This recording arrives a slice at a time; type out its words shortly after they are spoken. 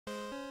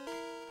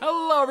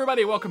Hello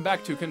everybody, welcome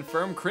back to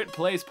Confirm Crit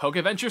Plays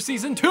PokéVentures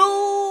Season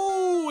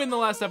 2! In the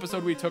last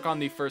episode we took on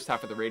the first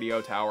half of the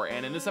radio tower,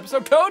 and in this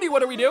episode, Cody,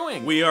 what are we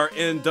doing? We are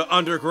in the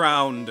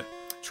underground,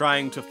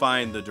 trying to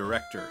find the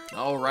director.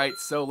 Alright,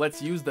 so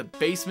let's use the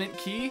basement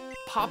key,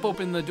 pop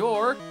open the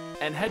door,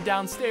 and head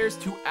downstairs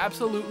to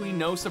absolutely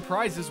no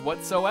surprises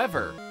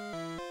whatsoever.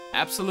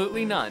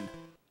 Absolutely none.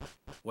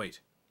 Wait.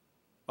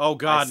 Oh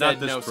god,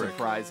 not this no brick.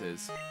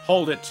 Surprises.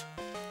 Hold it.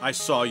 I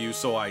saw you,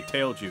 so I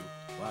tailed you.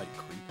 Wow, you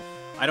creep.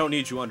 I don't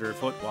need you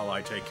underfoot while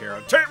I take care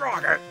of Team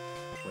Rocket!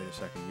 Wait a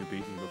second, you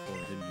beat me before,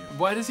 didn't you?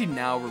 Why does he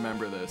now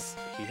remember this?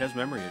 He has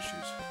memory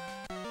issues.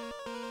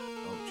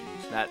 Oh,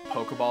 jeez. That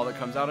Pokeball that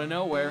comes out of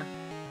nowhere.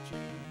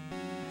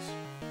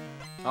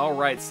 Jeez.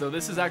 Alright, so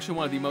this is actually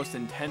one of the most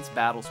intense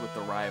battles with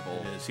the rival.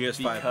 It is. He has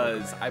 5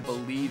 because Pokemans. I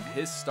believe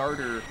his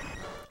starter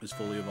is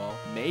fully evolved.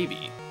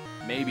 Maybe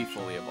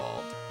fully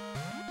evolved.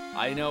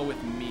 I know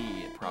with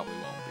me, it probably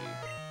won't be.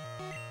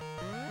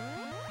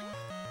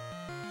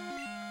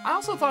 I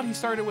also thought he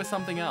started with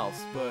something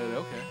else, but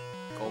okay.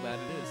 Golbat it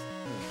is.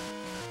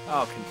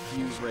 Oh,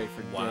 Confuse Ray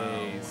for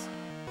days.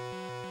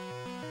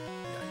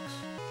 Yikes.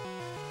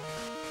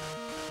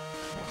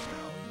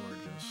 Now you are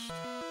just...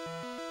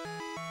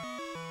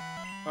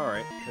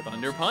 Alright.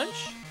 Thunder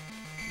Punch?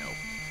 Nope.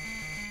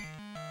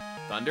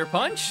 Thunder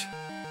Punch?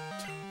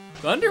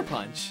 Thunder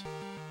Punch?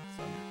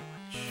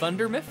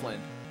 Thunder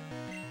Mifflin.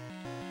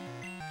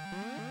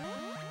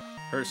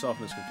 Hurt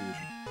softness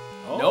confusion.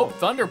 Oh. Nope,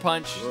 Thunder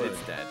Punch. Good.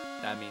 It's dead.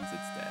 That means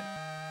it's dead.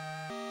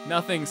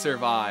 Nothing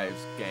survives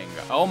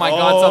Gengar. Oh my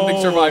god, something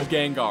survived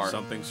Gengar.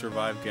 Something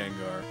survived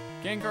Gengar.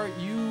 Gengar,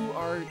 you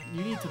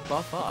need to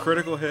buff up.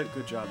 Critical hit,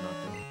 good job not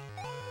doing.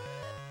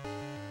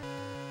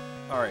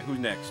 Alright, who's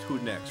next?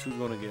 Who's next? Who's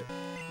gonna get...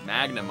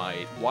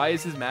 Magnemite. Why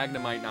is his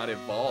Magnemite not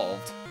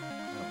evolved?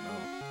 I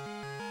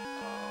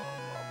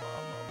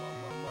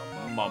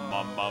don't know.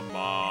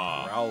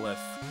 Growlithe.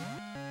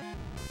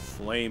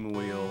 Flame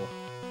Wheel.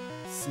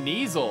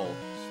 Sneasel.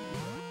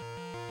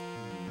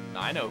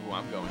 I know who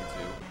I'm going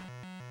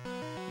to.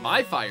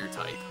 My fire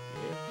type.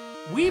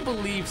 Yeah. We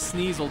believe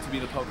Sneasel to be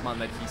the Pokemon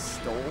that he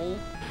stole.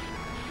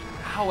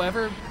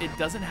 However, it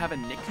doesn't have a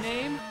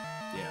nickname.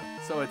 Yeah.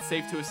 So it's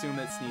safe to assume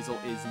that Sneasel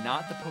is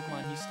not the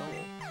Pokemon he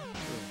stole.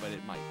 But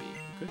it might be.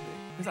 It could be.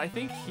 Because I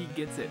think he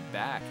gets it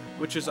back.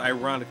 Which is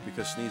ironic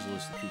because Sneasel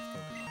is the thief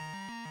Pokemon.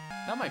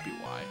 That might be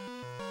why.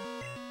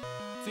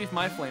 See if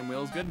my Flame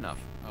Wheel is good enough.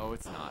 Oh,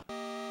 it's not.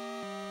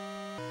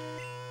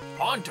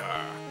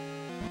 Haunter!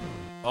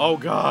 Oh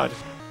god!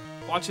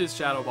 Watch his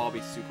Shadow Ball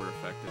be super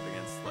effective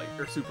against, like,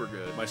 or super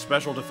good. My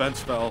special defense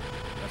fell.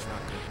 That's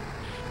not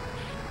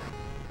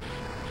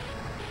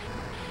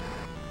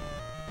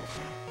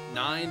good.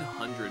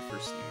 900 for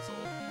Sneasel.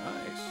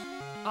 Nice.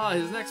 Ah,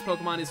 his next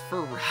Pokemon is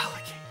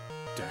Feraligatr.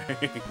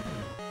 Dang.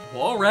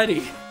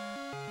 Already.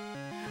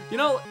 You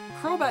know,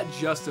 Crobat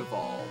just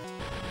evolved.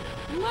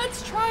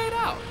 Let's try it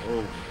out.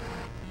 Oh.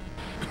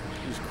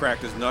 He's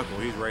cracked his knuckle.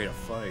 He's ready to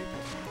fight.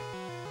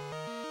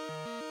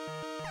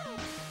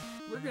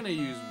 We're gonna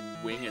use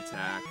Wing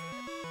Attack.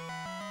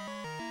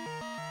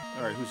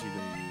 Alright, who's he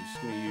gonna use?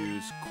 He's gonna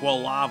use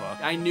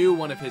Quilava. I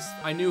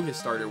knew his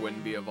starter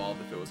wouldn't be evolved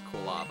if it was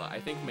Quilava. I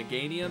think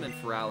Meganium and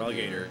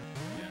Feraligatr.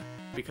 Yeah.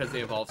 Because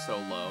they evolved so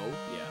low.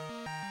 Yeah.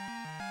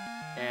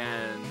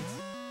 And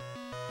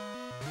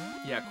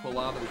yeah,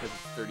 Quilava because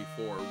it's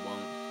 34 won't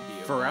be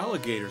evolved.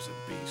 Feraligator's a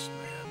beast,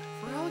 man.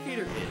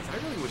 Feraligatr is. I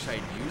really wish I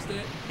had used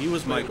it. He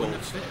was my but it gold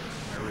wouldn't star. fit.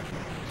 My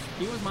original gold star.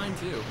 He was mine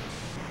too.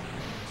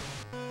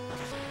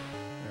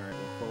 Alright,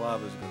 well,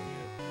 Quilava's gonna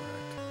get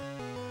wrecked.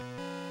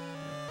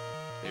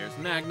 There's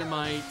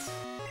Magnemite.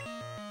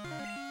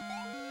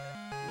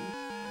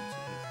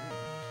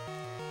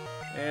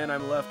 And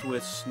I'm left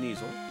with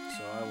Sneasel,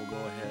 so I will go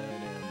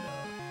ahead and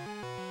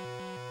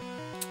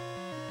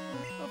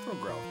I'll throw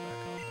Growlithe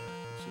back out there.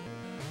 Let's see what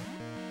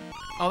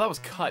we Oh, that was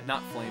cut,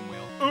 not Flame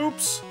Wheel. got.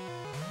 Oops!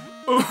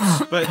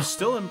 Oops! But it's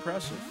still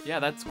impressive. Yeah,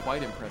 that's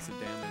quite impressive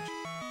damage.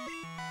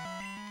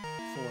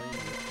 Flame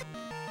Wheel.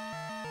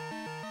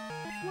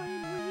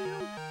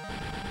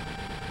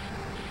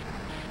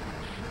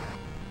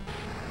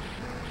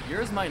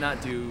 Yours might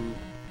not do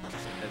as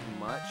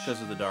much.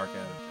 Because of the dark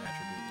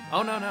attribute.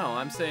 Oh, no.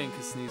 I'm saying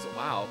because Sneasel...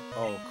 Wow.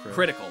 Oh,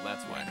 Critical,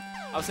 that's why.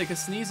 I would say because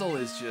Sneasel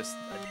is just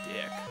a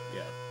dick.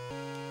 Yeah.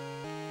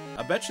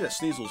 I bet you that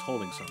Sneasel's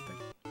holding something.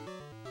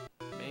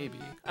 Maybe.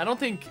 I don't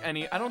think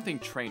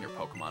trainer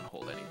Pokemon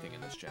hold anything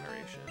in this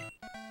generation.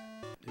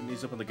 And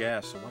he's up on the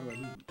gas, so why do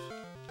I lose?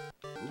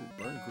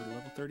 Ooh, Burn grew to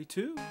level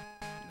 32. Nice.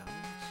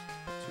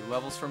 2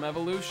 levels from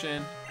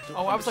evolution.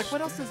 Oh, I was like,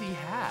 what else does he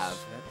have?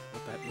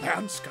 What that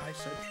land sky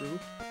said true?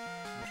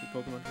 What your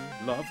Pokemon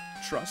do? Love,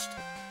 trust.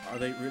 Are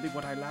they really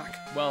what I lack?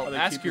 Well,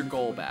 ask your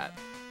Golbat.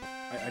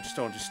 I just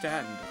don't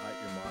understand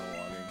your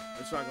monologuing.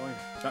 It's not going.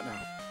 It's not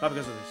now. Not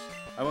because of this.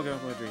 I will give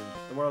up my dream.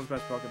 The world's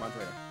best Pokemon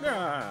trainer.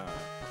 Yeah.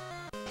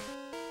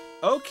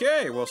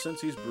 Okay, well, since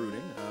he's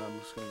brooding, I'm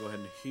just going to go ahead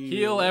and heal.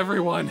 Heal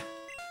everyone.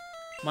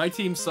 My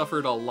team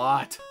suffered a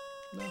lot.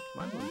 No,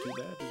 mine wasn't too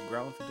bad. Just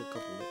Growlithe did a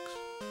couple licks.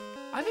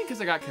 I think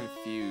because I got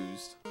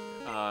confused.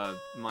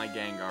 my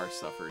Gengar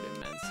suffered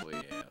immensely.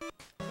 Yeah.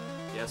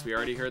 Yes, we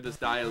already heard this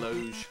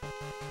dialogue.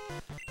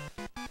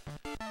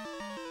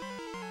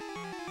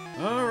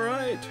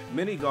 Alright,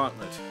 mini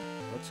gauntlet.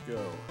 Let's go.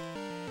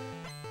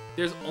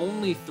 There's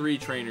only 3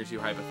 trainers you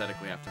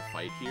hypothetically have to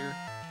fight here.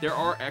 There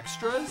are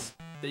extras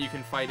that you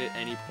can fight at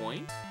any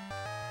point.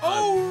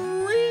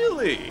 Oh,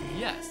 really?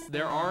 Yes,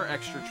 there are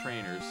extra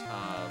trainers.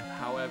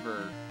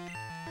 However,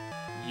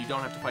 you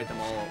don't have to fight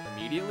them all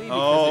immediately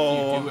because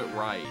if you do it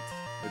right...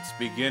 It's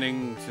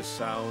beginning to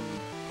sound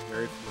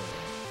very familiar.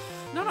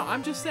 No,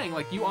 I'm just saying,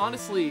 like, you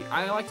honestly...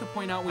 I like to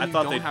point out when you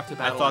don't have to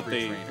battle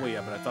every trainer. Well,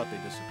 yeah, but I thought they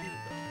disappeared,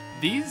 though.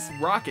 These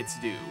rockets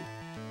do.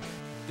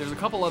 There's a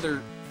couple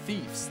other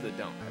thieves that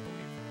don't, I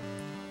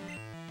believe.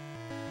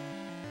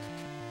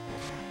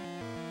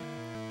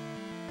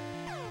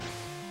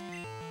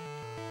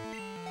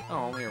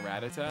 Oh, only a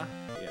Rattata?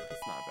 Yeah,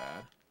 that's not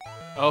bad.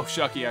 Oh,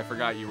 Shucky, I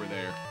forgot you were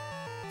there.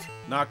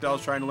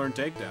 Noctowl's trying to learn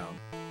Takedown.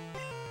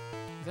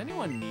 Does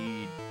anyone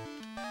need...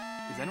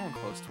 Is anyone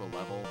close to a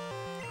level?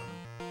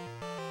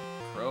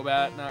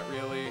 Crobat, not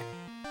really.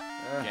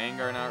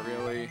 Gengar, not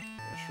really.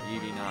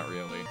 Eevee, not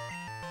really.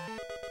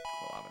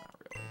 Quilava, not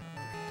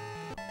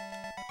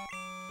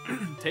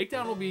really.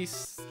 Takedown will be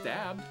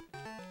stabbed.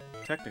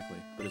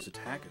 Technically, but his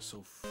attack is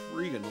so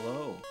freaking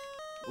low.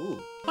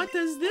 Ooh. What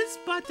does this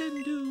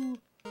button do?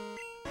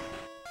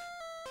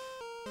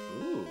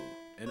 Ooh,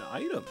 an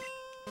item.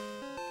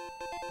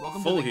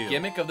 Welcome Full to the heal.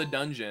 Gimmick of the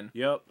dungeon.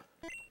 Yep.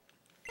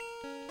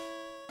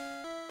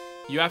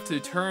 You have to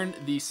turn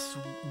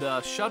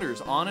the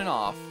shutters on and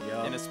off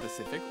in a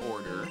specific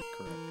order.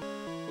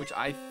 Correct. Which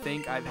I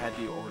think I've had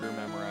the order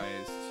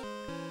memorized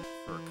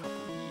for a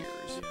couple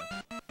years.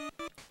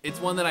 Yeah. It's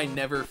one that I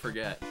never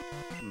forget.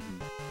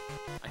 Mm-hmm.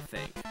 I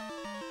think.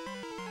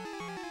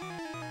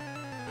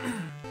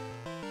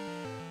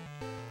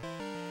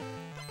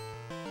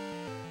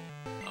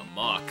 A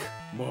Muck.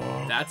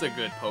 Muck. That's a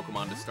good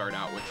Pokemon to start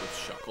out with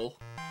Shuckle.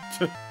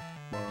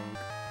 Muck.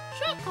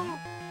 Shuckle!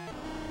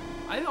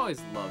 I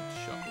always loved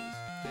Shuckles.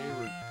 They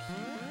were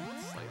cute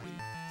and slightly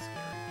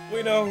scary.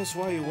 We know that's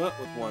why you went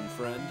with one,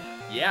 friend.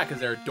 Yeah, because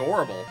they're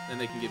adorable, and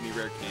they can give me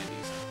rare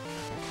candies.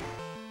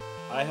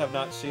 I have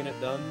not seen it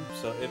done,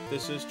 so if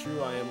this is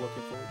true, I am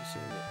looking forward to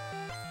seeing it.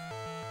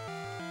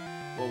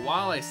 Well,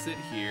 while I sit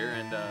here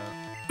and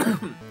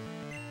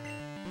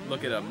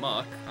look at a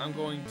Muck, I'm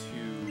going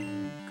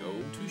to go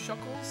to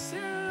Shuckle's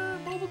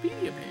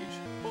Bulbapedia page.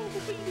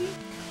 Bulbapedia.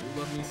 I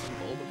love me some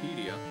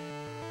Bulbapedia.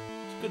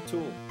 It's a good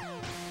tool.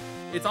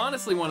 It's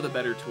honestly one of the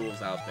better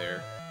tools out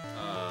there.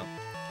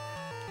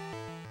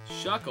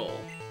 Shuckle.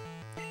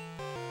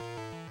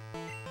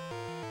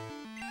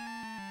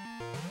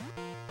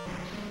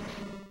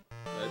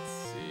 Let's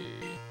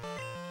see.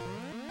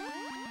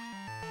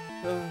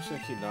 I'm just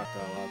gonna keep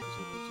Noctowl out because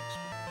he needs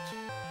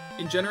experience.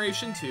 In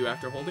Generation 2,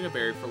 after holding a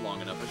berry for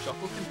long enough, a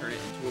Shuckle can turn it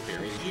into a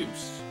berry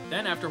juice.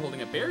 Then, after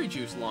holding a berry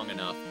juice long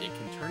enough, it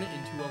can turn it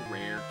into a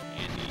rare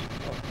candy.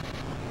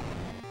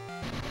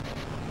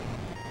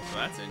 So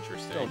that's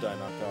interesting. Don't die,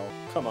 Noctowl.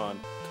 Come on.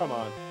 Come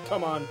on.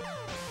 Come on.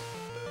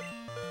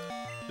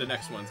 The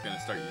next one's gonna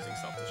start using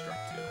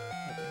self-destruct too.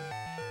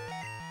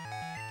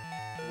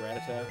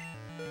 Rattata.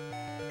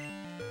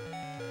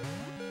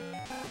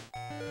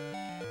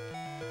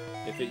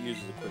 If it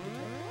uses a quick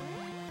attack.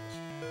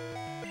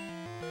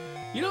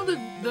 You know,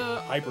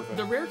 Hyper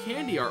the rare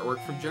candy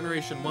artwork from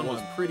Generation 1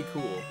 was pretty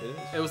cool. It is.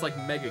 It was like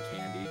Mega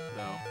Candy,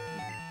 though.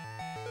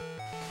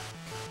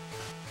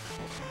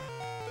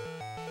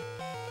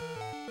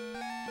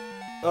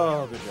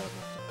 Oh, good job,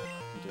 Noctowl.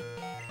 You did it.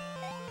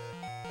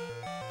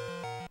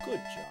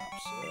 Good job,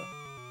 sir.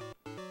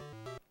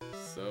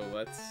 So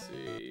let's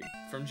see.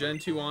 From Gen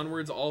 2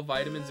 onwards, all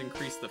vitamins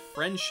increase the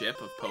friendship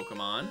of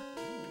Pokemon. Ooh.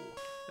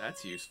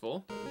 That's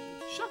useful.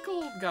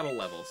 Shuckle got a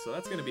level, so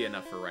that's going to be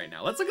enough for right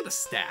now. Let's look at the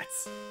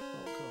stats.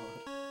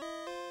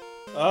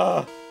 Oh,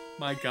 God.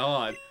 My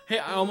God. Hey,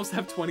 I almost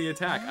have 20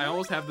 attack. I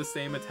almost have the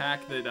same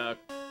attack that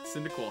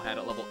Cyndaquil had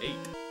at level 8.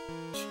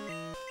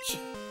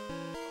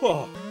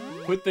 Oh.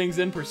 Put things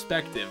in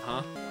perspective,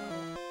 huh?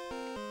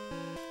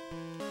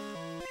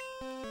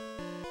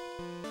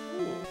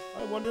 Ooh,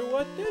 I wonder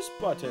what this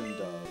button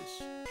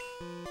does.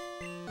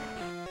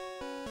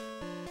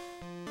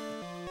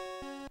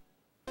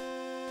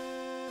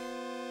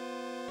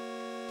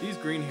 These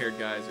green-haired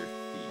guys are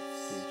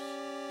thieves.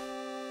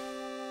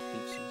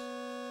 Thiefsies.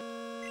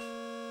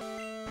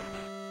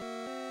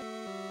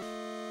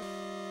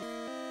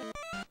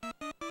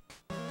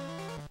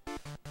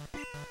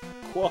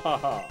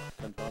 Quahaha!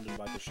 Confounded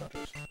by the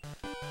shutters.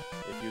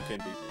 If you can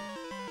beat me.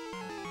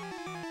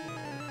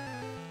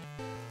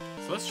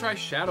 So let's try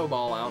Shadow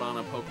Ball out on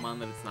a Pokemon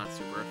that it's not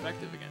super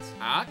effective against.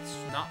 Ah, it's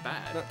not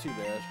bad. Not too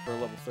bad for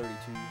level 32.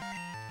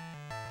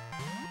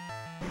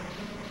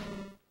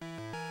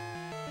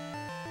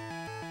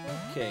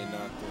 Okay,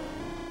 not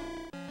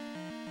good.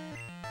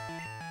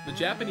 The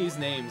Japanese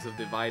names of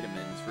the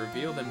vitamins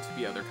reveal them to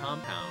be other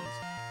compounds.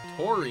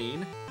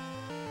 Taurine,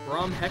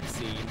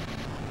 bromhexine,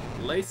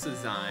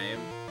 lysozyme,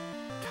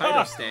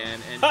 chitostan,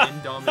 and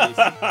indominus.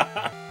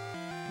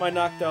 My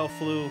Noctowl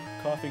flew,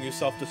 coughing you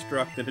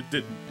self-destruct, and it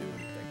didn't do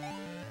anything.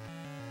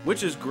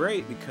 Which is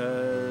great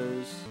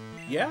because,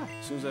 yeah,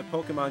 as soon as that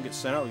Pokemon gets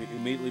sent out, you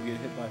immediately get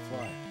hit by a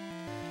fly.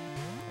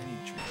 I need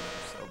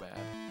Dreamweaver so bad.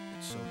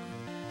 It's so good.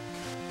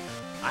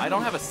 I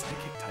don't have a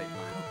Psychic type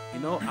now. You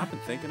know, I've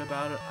been thinking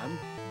about it. I'm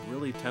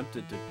really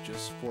tempted to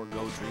just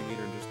forego Dream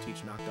Eater and just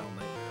teach Noctowl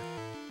Nightmare.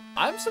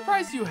 I'm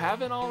surprised you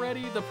haven't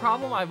already. The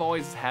problem I've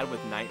always had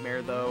with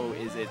Nightmare, though,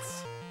 is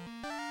it's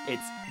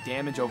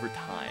damage over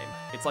time.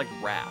 It's like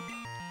Wrap,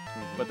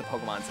 but the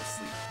Pokemon's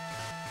asleep.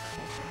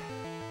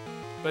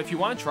 But if you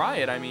want to try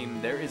it, I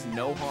mean, there is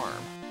no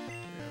harm.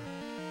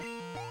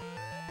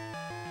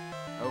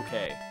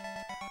 Okay.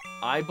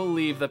 I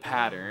believe the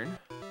pattern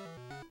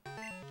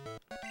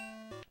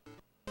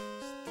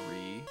is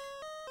 3,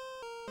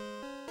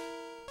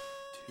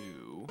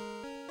 2,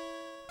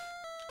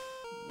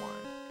 1.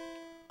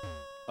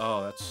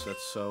 Oh, that's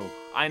so...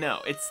 I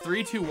know. It's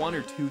 3, 2, 1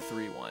 or 2,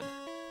 3, 1.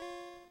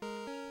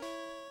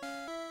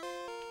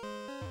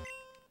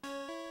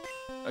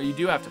 Oh, you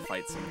do have to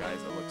fight some guys,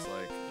 it looks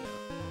like.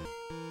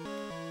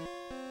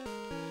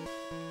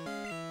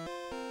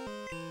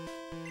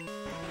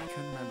 I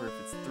couldn't remember if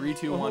it's 3,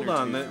 2, 1 or 2, 3, 1. Hold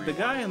on, the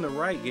guy on the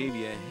right gave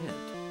you a hint.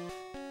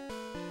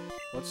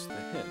 What's the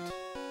hint?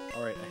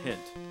 Alright, a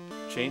hint.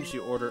 Change the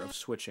order of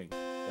switching.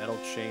 That'll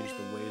change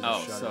the ways the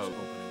shutters open and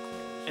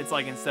close. It's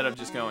like instead of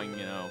just going,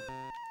 you know,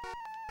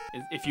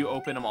 if you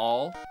open them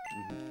all,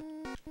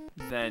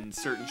 then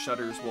certain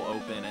shutters will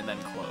open and then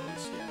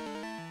close. Yeah.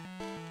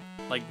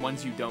 Like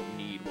ones you don't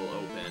need will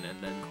open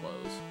and then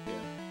close. Yeah.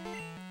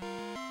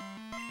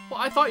 Well,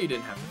 I thought you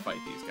didn't have to fight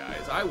these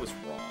guys. I was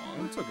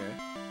wrong. It's okay.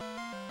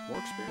 More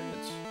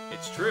experience.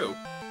 It's true.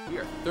 We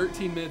are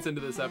 13 minutes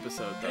into this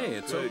episode, though. Hey,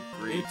 it's okay.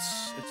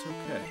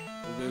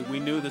 We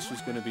knew this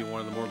was going to be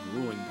one of the more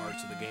grueling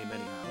parts of the game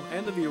anyhow,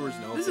 and the viewers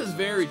know. This is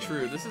very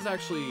true. This is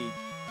actually...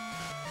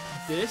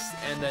 This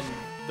and then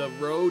the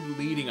road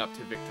leading up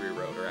to Victory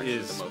Road are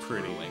actually the most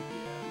grueling.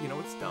 Yeah. You know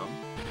what's dumb?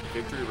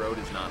 Victory Road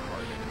is not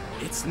hard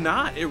anymore. It's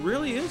not. It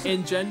really isn't.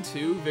 In Gen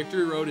 2,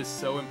 Victory Road is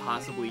so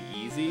impossibly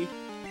easy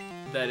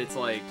that it's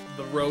like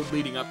the road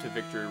leading up to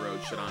Victory Road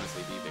should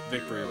honestly be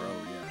Victory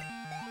Road. Yeah.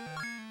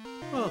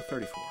 Well,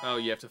 34. Oh,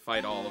 you have to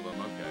fight all of them.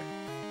 Okay.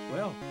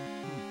 Well,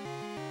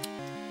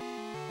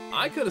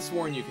 I could have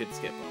sworn you could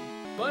skip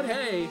them. But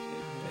hey,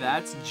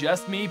 that's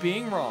just me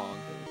being wrong.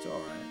 It's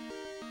alright.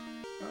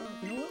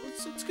 You know what?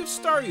 Let's give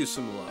Staryu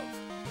some love.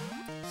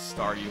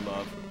 Staryu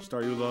love.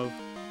 Staryu love.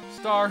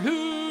 Star,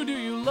 who do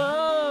you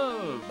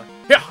love?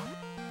 Yeah.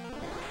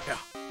 Yeah.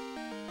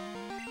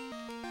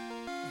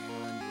 And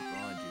we're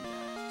gonna do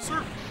that.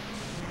 Sir.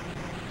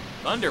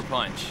 Thunder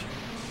Punch.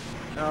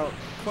 Now,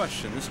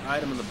 question. This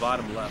item in the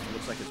bottom left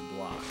looks like it's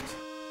blocked.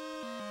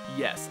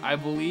 Yes, I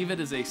believe it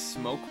is a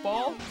smoke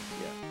ball.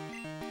 Yeah.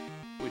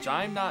 Which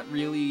I'm not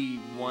really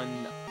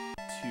one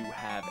to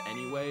have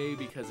anyway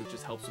because it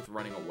just helps with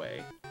running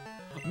away.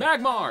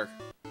 Magmar!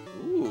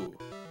 Ooh.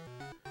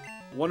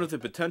 One of the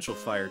potential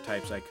fire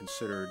types I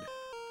considered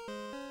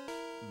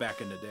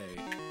back in the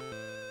day.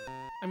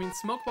 I mean,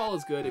 Smoke Ball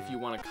is good if you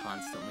want to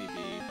constantly be,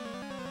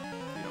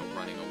 you know,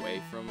 running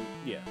away from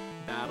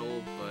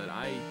battle, but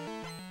I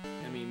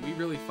mean, we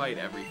really fight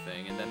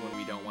everything, and then when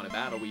we don't want to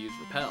battle, we use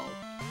Repel.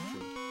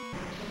 True.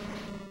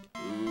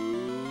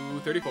 Ooh,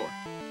 34.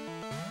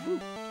 Woo.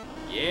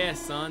 Yeah,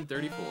 son,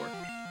 34.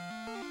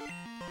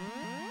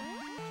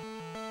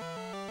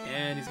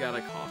 And he's got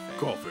a coughing.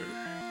 Coughing.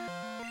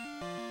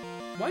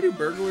 Why do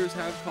burglars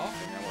have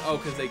coughing? Oh,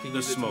 because they can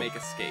use it to make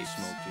escapes.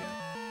 Smoke,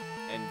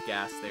 yeah. And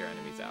gas their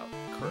enemies out.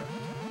 Correct.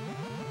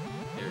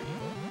 They're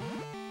evil.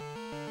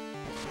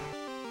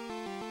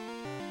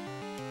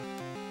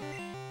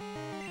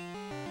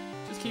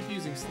 Just keep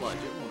using sludge.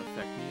 It won't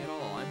affect me at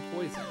all. I'm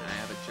poisoned. I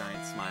have a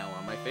giant smile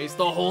on my face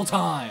the whole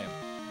time.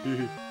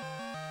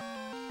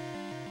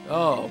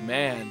 Oh,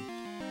 man.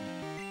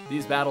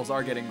 These battles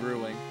are getting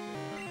grueling.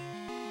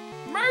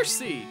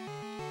 Mercy!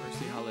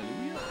 Mercy,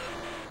 hallelujah.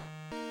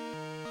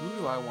 Who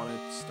do I want to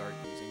start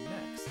using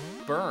next?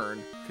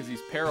 Burn, because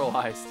he's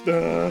paralyzed.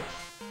 I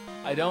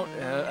don't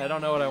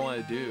know what I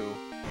want to do.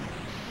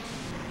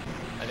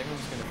 I think I'm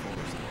just gonna full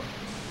restore.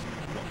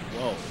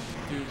 Whoa.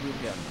 Dude, we'll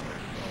get another.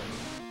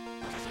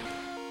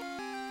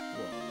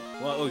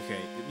 Whoa. Well,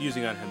 okay.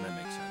 Using on him, that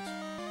makes sense.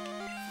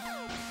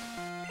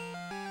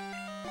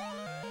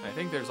 I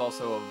think there's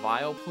also a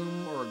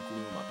Vileplume or a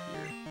Gloom up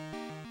here.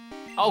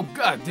 Oh,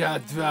 God. I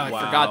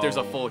forgot there's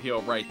a full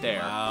heal right there.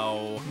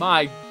 Wow.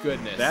 My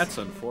goodness. That's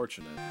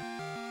unfortunate.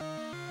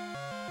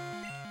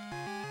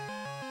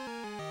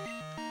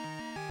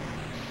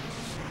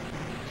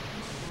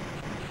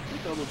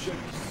 Double check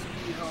to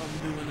see how I'm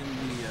doing in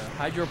the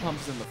Hydro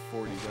Pump's in the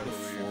 40s. the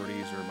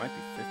 40s, or it might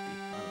be 50,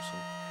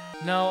 honestly.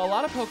 No, a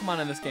lot of Pokemon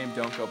in this game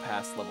don't go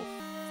past level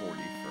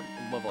 40 for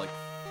level like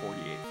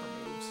 48 for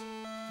moves.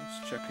 Let's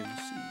check and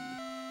see.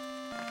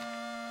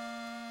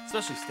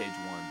 Especially stage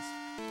 1s.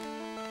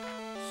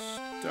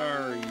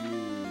 Staryu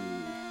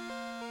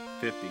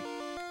 50.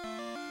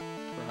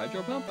 for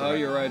Hydro Pump? Oh,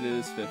 you're right, it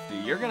is 50.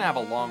 You're gonna have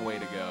a long way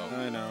to go.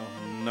 I know.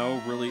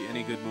 No really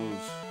any good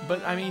moves.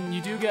 But I mean,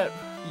 you do get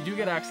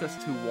access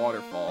to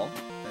Waterfall.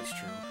 That's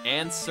true.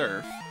 And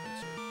Surf.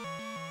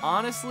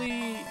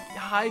 Honestly,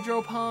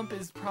 Hydro Pump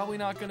is probably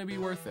not gonna be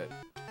worth it.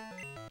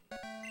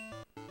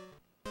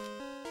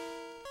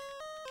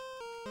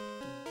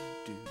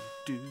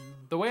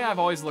 The way I've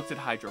always looked at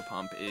Hydro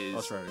Pump is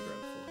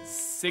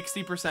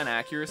 60%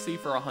 accuracy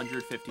for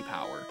 150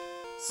 power.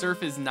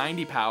 Surf is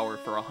 90 power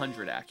for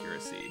 100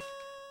 accuracy.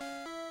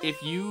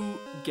 If you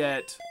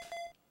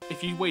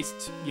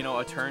waste,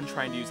 a turn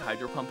trying to use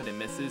Hydro Pump and it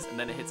misses, and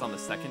then it hits on the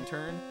second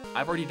turn,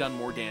 I've already done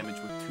more damage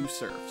with 2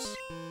 Surfs.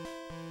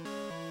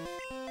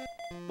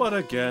 But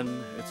again,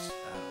 I don't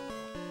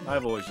know.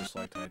 I've always just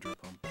liked Hydro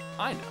Pump.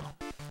 I know.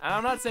 And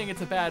I'm not saying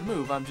it's a bad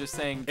move, I'm just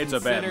saying it's a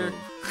bad move.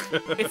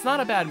 It's not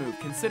a bad move.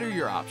 Consider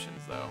your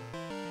options, though.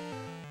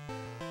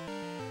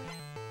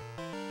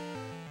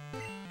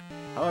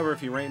 However,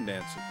 if you rain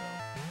dance it,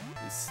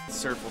 though,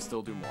 Surf will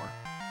still do more.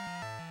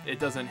 It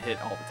doesn't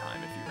hit all the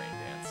time if you rain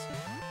dance.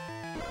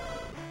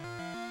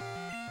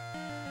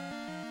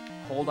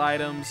 Hold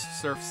items,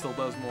 Surf still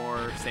does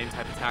more. Same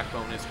type attack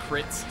bonus.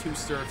 Crits, 2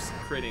 Surfs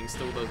critting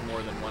still does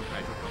more than 1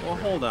 Hydro Pump. Well,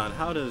 hold on.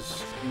 How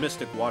does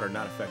Mystic Water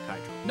not affect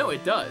Hydro Pump? No,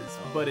 it does,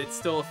 but it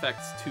still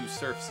affects 2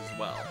 Surfs as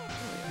well.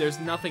 There's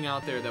nothing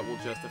out there that will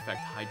just affect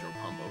Hydro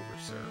Pump over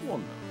Surf. Well,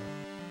 no.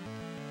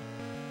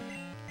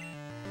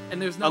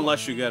 And there's no...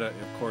 Unless you get of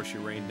course, you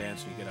rain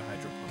dance and you get a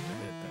Hydro Pump to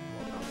hit, then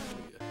more power to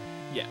you.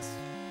 Yes.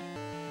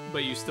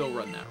 But you still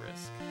run that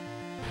risk.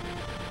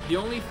 The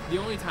only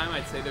time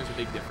I'd say there's a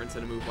big difference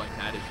in a move like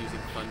that is using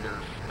Thunder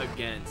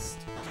against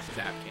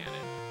Zap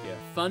Cannon. Yeah.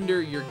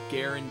 Thunder, you're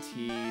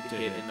guaranteed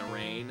hit in the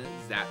rain.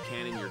 Zap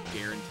Cannon, you're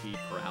guaranteed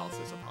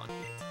paralysis upon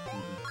hit.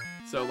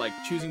 Mm-hmm. So, like,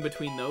 choosing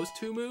between those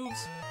 2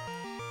 moves,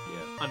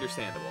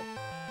 understandable.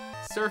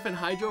 Surf and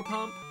Hydro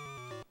Pump,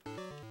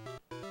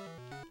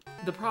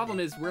 the problem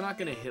is we're not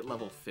going to hit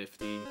level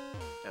 50,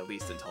 at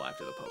least until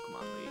after the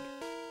Pokemon League.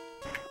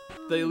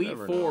 The Elite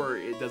Four,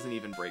 it doesn't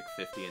even break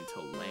 50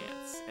 until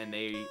Lance, and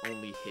they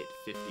only hit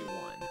 51.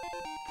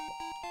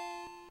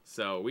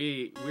 So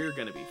we're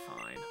gonna be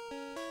fine.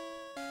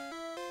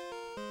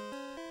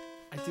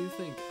 I do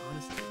think,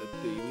 honestly, that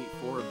the Elite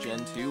Four of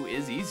Gen 2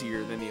 is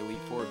easier than the Elite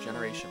Four of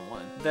Generation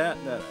 1. That I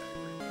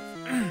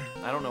agree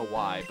with. I don't know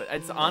why, but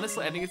it's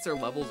honestly, I think it's their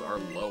levels are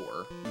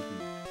lower.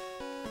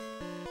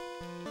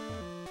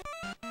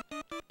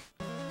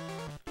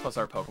 Plus,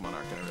 our Pokemon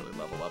aren't going to really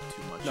level up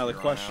too much. Now, the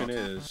question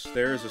is,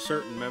 there is a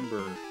certain member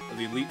of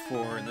the Elite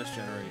Four in this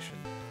generation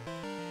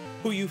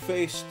who you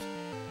faced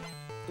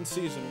in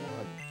Season 1.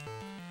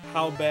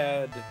 How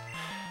bad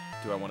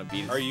do I want to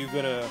beat? Are you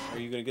gonna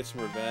get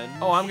some revenge?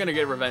 Oh, I'm gonna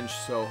get revenge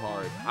so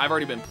hard. I've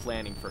already been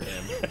planning for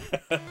him.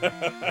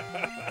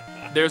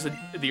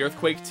 The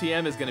Earthquake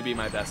TM is gonna be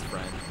my best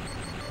friend.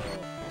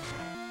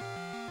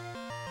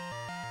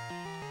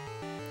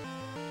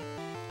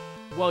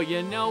 Well,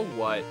 you know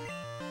what?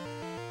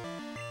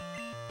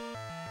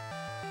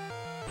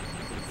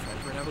 It's time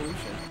for an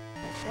evolution.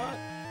 What?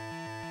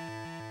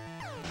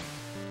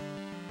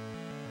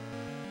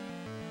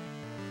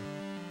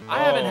 I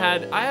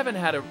haven't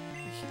had a.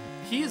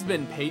 He has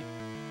been paid.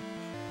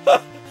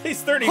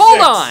 He's 36.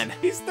 Hold on.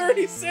 He's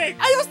 36.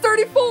 I was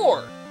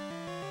 34. No.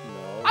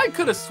 I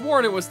could have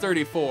sworn it was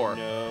 34.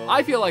 No.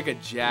 I feel like a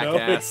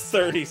jackass. No, it's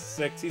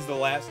 36. He's the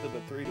last of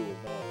the 3 to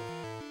evolve.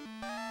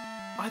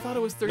 I thought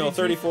it was 32. No,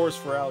 34 is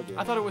for alligator.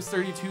 I thought it was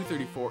 32,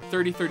 34.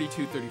 30,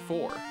 32,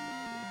 34.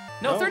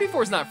 No,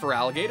 34 is not for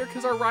alligator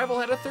because our rival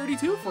had a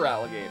 32 for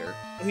alligator.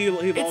 He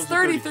evolves it's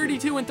 30,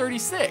 32, and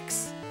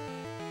 36.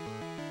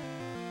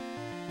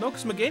 No,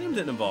 because Meganium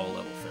didn't evolve at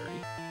level 30.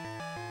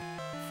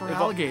 For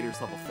alligators,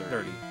 level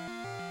 30.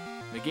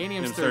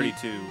 Meganium's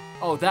 32.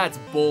 Oh, that's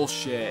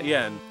bullshit.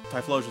 Yeah, and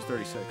Typhlosion's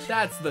 36.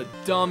 That's the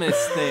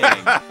dumbest thing.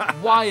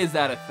 Why is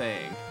that a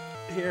thing?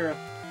 Here,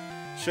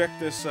 check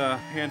this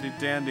handy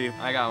dandy.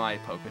 I got my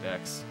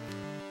Pokedex.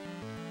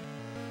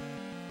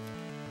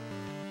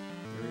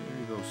 There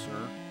you go,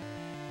 sir.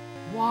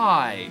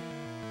 Why?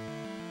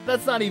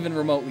 That's not even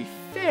remotely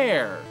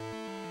fair.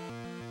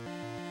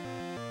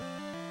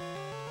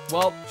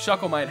 Well,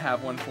 Shuckle might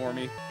have one for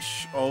me.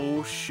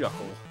 Oh,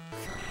 Shuckle.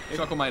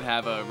 Shuckle might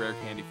have a rare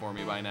candy for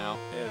me by now.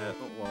 Yeah,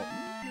 well,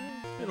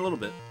 in a little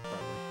bit,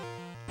 probably.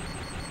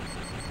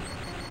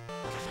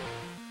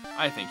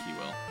 I think he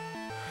will.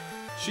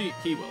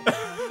 He will.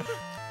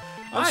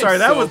 I'm sorry,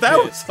 that was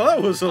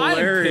hilarious.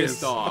 I'm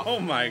pissed off. Oh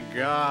my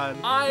god.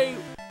 I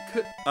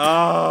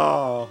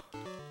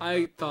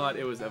thought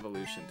it was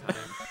evolution time.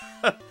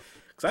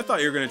 Because I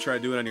thought you were going to try to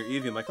do it on your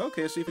Eevee. I'm like,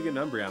 okay, see if you get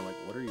an Umbreon. I'm like,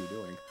 what are you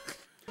doing?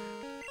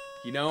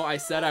 You know, I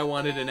said I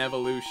wanted an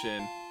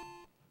evolution.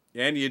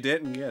 And you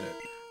didn't get it.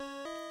 I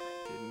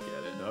didn't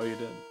get it. No, you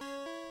didn't.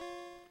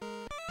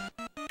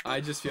 I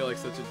just feel like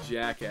such a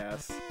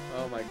jackass.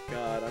 Oh my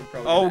god, I'm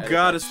probably Oh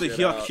god, it's the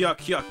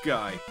yuck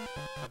guy.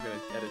 I'm gonna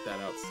edit that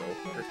out so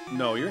hard.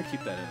 No, you're gonna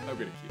keep that in. I'm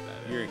gonna keep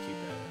that in. You're gonna keep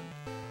that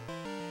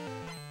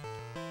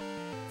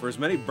in. For as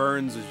many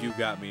burns as you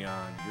got me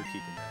on, you're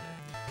keeping that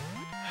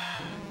in.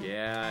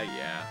 Yeah,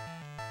 yeah.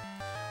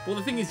 Well,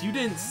 the thing is, you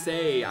didn't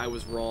say I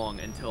was wrong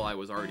until I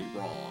was already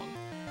wrong.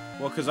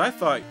 Well, because I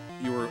thought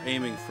you were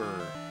aiming for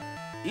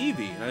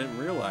Eevee, and I didn't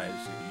realize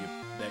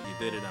that you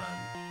did it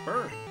on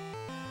Bird.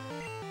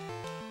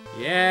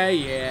 Yeah,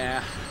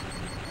 yeah.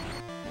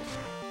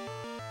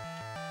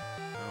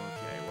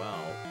 Okay,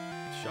 well,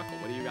 Shuckle,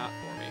 what do you got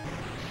for me?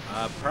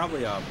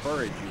 Probably a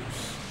berry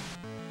juice.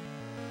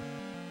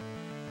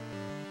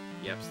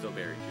 Yep, still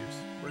berry juice.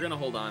 We're gonna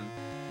hold on.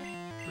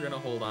 We're gonna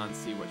hold on,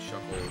 see what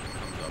Shuckle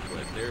comes up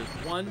with. There's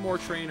one more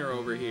trainer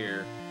over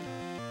here.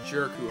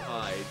 Jerk who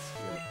hides.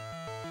 Yep.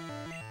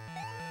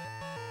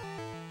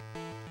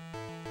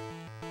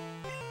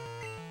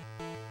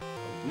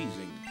 A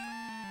wheezing.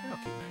 Yeah,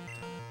 okay,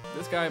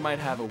 This guy might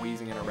have a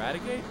wheezing and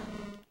eradicate.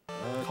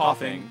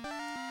 Coughing.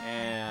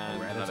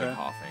 And another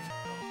coughing.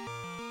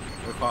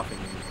 We're coughing.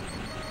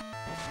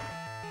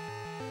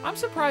 I'm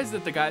surprised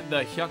that the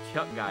Hyuk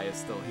Hyuk guy is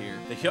still here.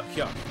 The Hyuk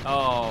Hyuk.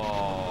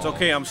 Oh. It's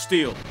okay, I'm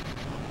Steel.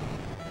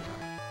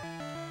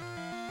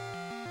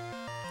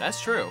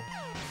 That's true.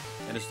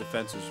 And his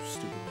defenses are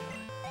stupidly high.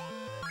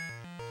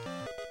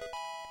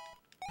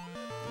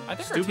 I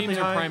think our teams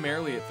are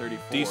primarily at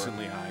 34.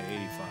 Decently high,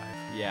 85.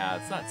 Yeah,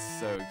 it's not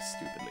so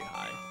stupidly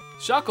high.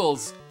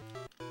 Shuckles!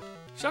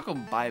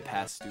 Shuckle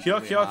bypass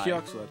stupidly Hyuk high.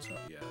 Hyuk, so that's how,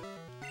 yeah.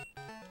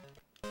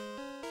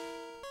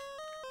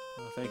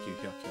 Oh, thank you,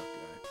 Hyuk Hyuk guy.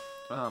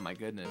 Oh my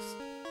goodness.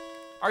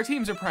 Our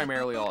teams are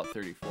primarily all at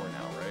 34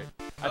 now, right?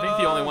 I think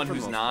the only one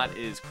who's not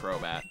is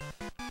Crobat.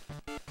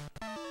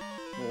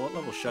 Well, what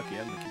level Shucky?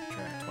 I'm gonna keep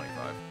track. 25.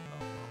 Oh,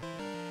 well.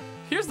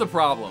 Here's the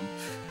problem.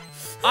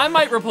 I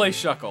might replace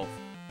Shuckle.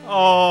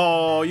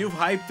 Oh, you've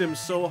hyped him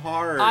so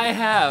hard. I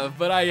have,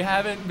 but I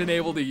haven't been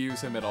able to use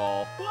him at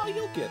all. Well,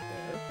 you'll get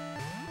there.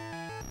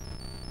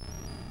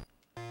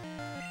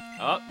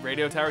 Oh,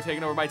 radio tower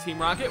taken over by Team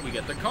Rocket. We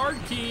get the card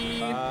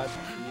key.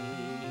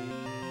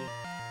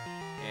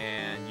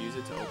 And use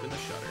it to open the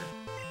shutter.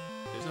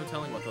 There's no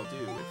telling what they'll do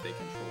if they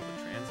control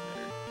the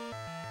transmitter.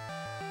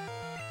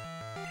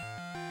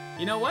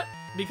 You know what?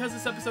 Because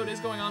this episode is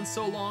going on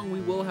so long,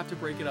 we will have to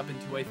break it up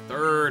into a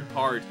third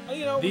part.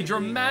 The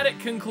dramatic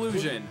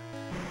conclusion.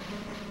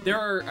 There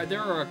are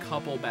a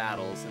couple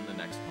battles in the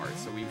next part,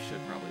 so we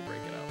should probably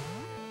break it up.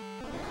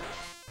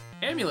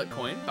 Amulet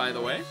coin, by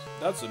the way.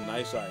 That's a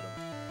nice item.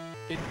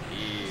 It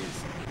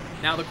is.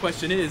 Now the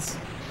question is,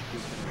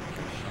 who's gonna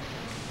replace Shuckle?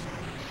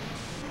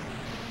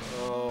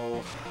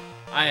 Oh,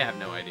 I have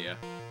no idea.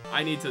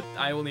 I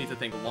will need to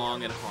think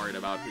long and hard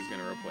about who's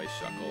gonna replace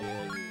Shuckle.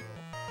 yeah, you will.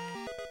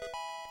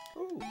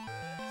 Ooh,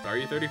 Star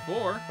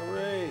U34.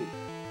 hooray!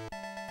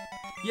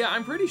 Yeah,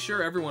 I'm pretty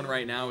sure everyone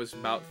right now is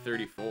about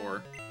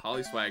 34.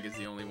 Polyswag is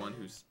the only one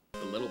who's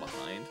a little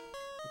behind.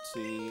 Let's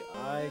see,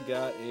 I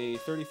got a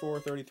 34,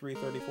 33,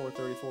 34,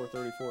 34,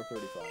 34,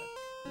 35.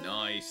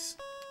 Nice.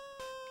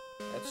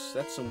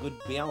 That's some good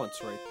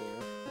balance right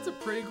there. That's a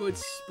pretty good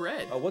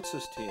spread. Oh, what's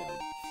this TM?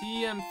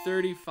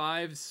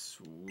 TM35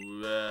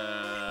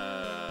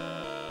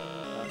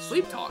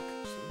 Sleep Talk.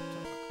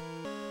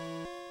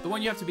 The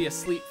one you have to be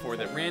asleep for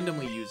that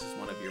randomly uses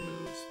one of your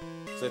moves.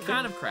 So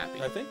kind of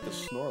crappy. I think the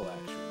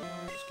Snorlax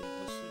now is getting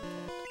this Sleep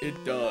Talk.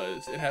 It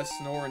does. It has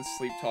Snore and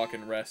Sleep Talk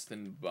and Rest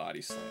and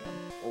Body Slam.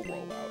 Or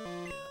Roll Out.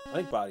 Yeah, I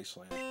think Body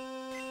Slam.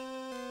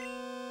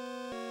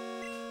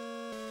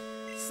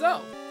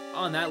 So,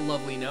 on that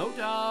lovely note,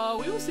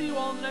 we will see you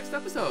all in the next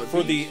episode.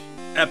 For the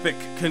epic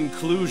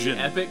conclusion.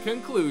 Epic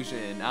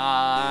conclusion.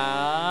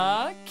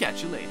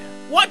 Catch you later.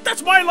 What?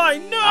 That's my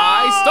line! No!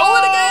 I stole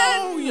it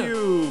again!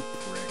 You